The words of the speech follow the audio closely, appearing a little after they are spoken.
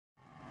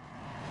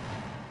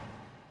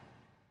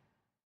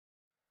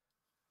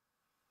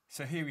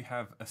So here we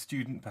have a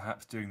student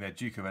perhaps doing their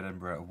Duke of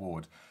Edinburgh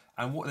award,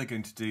 and what they're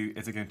going to do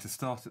is they're going to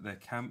start at their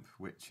camp,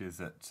 which is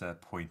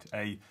at point A,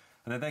 and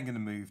they're then going to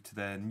move to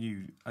their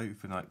new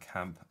overnight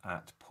camp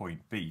at point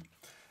B.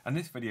 And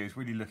this video is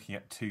really looking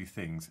at two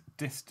things: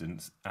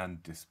 distance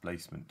and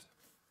displacement.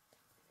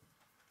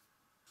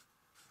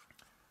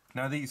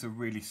 Now these are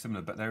really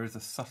similar, but there is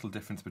a subtle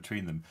difference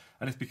between them,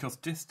 and it's because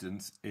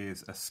distance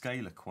is a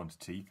scalar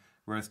quantity,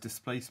 whereas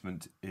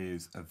displacement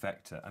is a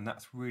vector, and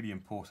that's really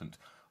important.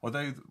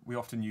 Although we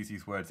often use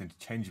these words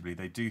interchangeably,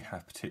 they do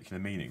have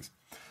particular meanings.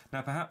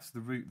 Now perhaps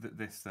the route that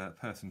this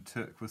person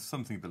took was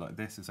something a bit like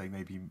this, as they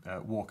maybe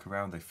walk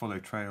around, they follow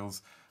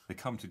trails, they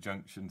come to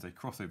junctions, they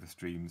cross over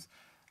streams,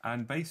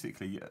 and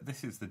basically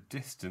this is the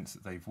distance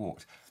that they've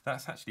walked.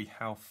 That's actually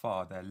how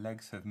far their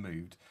legs have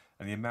moved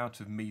and the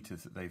amount of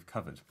meters that they've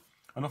covered.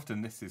 And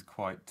often this is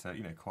quite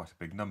quite a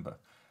big number.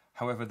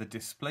 However, the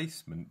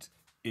displacement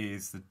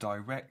is the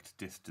direct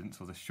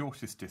distance, or the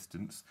shortest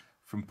distance,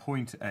 from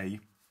point A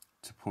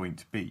to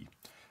point B.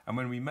 And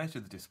when we measure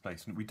the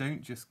displacement, we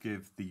don't just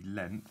give the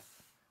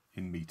length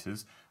in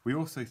meters, we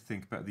also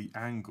think about the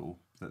angle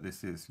that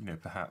this is,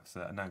 perhaps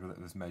an angle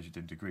that was measured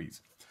in degrees.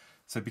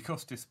 So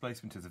because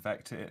displacement is a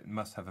vector, it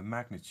must have a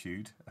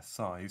magnitude, a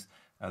size,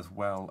 as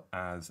well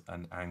as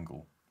an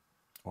angle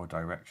or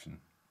direction.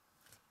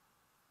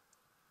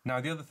 Now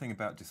the other thing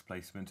about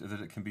displacement is that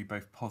it can be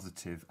both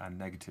positive and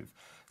negative.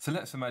 So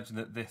let's imagine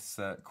that this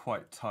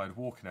quite tired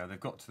walker now, they've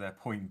got to their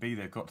point B,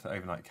 they've got to their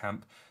overnight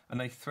camp, and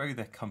they throw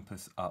their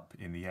compass up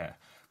in the air.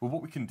 Well,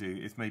 what we can do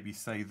is maybe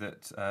say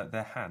that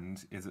their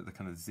hand is at the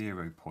kind of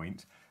 0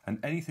 point, and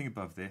anything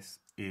above this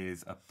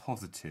is a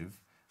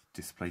positive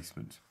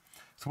displacement.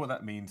 So what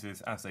that means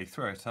is, as they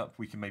throw it up,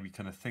 we can maybe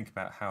kind of think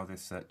about how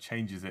this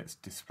changes its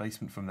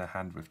displacement from their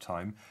hand with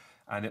time,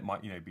 and it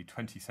might be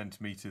 20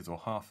 centimetres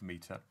or half a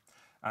metre.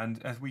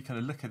 And as we kind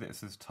of look at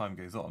it as time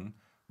goes on,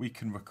 we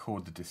can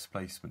record the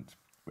displacement.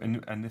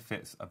 And if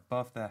it's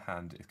above their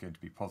hand, it's going to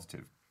be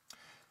positive.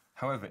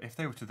 However, if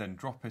they were to then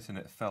drop it and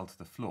it fell to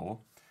the floor,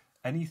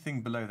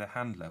 anything below their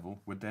hand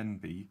level would then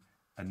be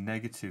a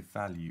negative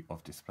value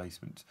of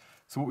displacement.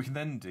 So what we can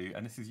then do,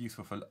 and this is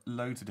useful for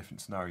loads of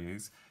different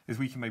scenarios, is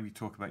we can maybe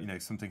talk about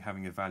something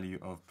having a value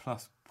of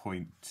plus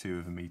 0.2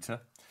 of a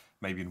metre,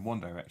 maybe in one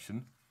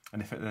direction,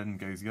 and if it then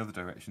goes the other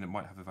direction, it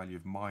might have a value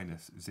of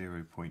minus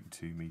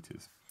 0.2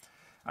 metres.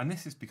 And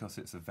this is because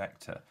it's a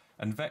vector,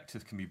 and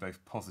vectors can be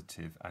both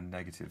positive and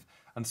negative,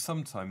 and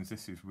sometimes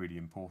this is really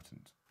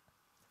important.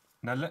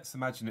 Now let's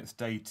imagine it's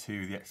day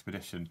 2 of the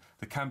expedition.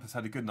 The camp has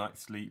had a good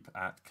night's sleep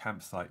at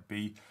campsite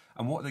B,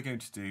 and what they're going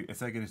to do is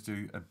they're going to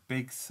do a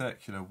big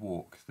circular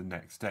walk the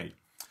next day.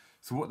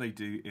 So what they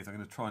do is, I'm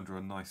going to try and draw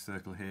a nice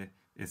circle here,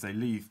 is they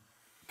leave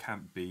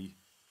camp B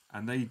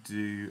and they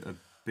do a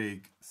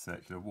big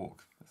circular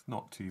walk. That's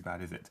not too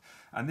bad, is it?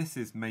 And this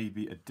is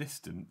maybe a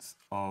distance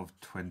of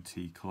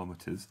 20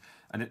 kilometres,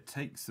 and it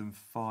takes them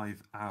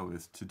 5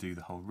 hours to do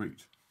the whole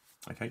route.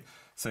 Okay,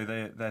 so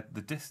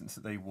the distance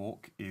that they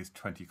walk is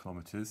 20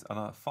 kilometres,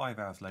 and 5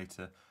 hours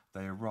later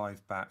they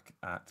arrive back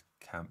at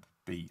Camp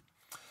B.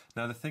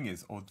 Now the thing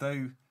is,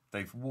 although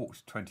they've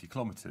walked 20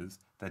 kilometres,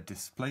 their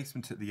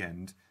displacement at the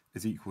end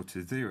is equal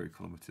to 0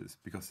 kilometres,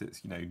 because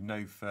it's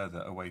no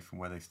further away from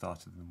where they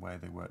started than where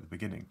they were at the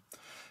beginning.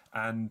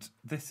 And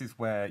this is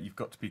where you've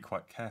got to be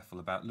quite careful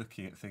about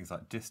looking at things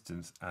like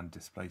distance and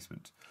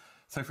displacement.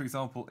 So for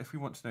example, if we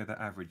want to know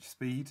their average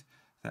speed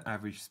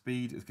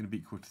is going to be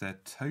equal to their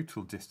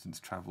total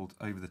distance travelled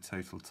over the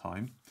total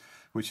time,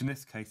 which in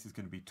this case is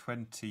going to be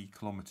 20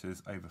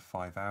 kilometres over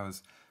 5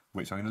 hours,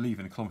 which I'm going to leave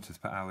in kilometres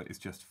per hour is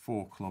just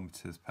 4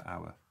 kilometres per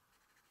hour,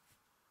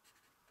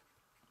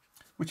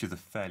 which is a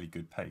fairly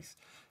good pace.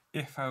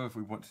 If, however,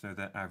 we want to know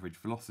their average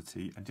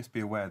velocity, and just be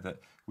aware that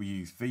we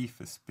use v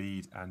for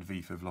speed and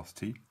v for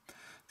velocity,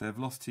 their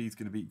velocity is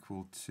going to be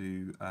equal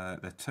to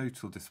their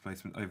total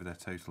displacement over their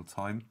total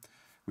time,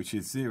 which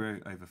is 0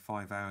 over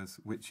 5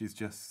 hours, which is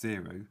just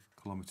 0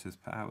 kilometres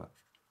per hour.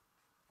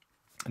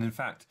 And in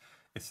fact,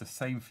 it's the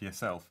same for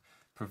yourself.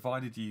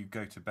 Provided you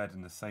go to bed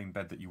in the same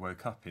bed that you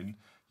woke up in,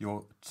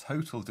 your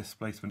total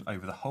displacement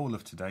over the whole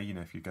of today,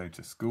 if you're going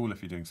to school,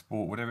 if you're doing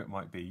sport, whatever it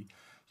might be,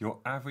 your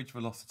average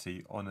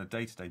velocity on a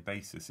day-to-day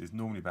basis is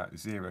normally about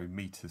 0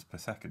 metres per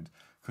second,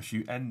 because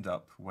you end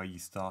up where you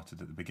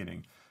started at the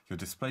beginning. Your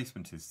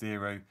displacement is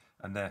 0,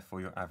 and therefore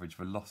your average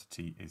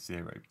velocity is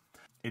 0.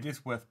 It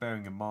is worth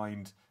bearing in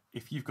mind,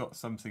 if you've got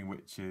something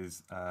which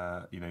is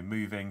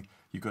moving,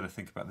 you've got to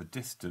think about the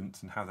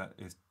distance and how that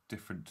is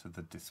different to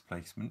the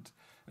displacement.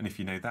 And if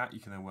you know that, you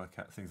can then work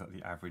out things like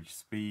the average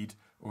speed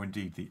or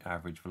indeed the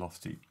average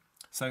velocity.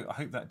 So I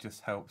hope that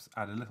just helps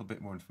add a little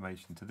bit more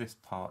information to this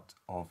part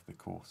of the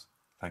course.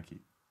 Thank you.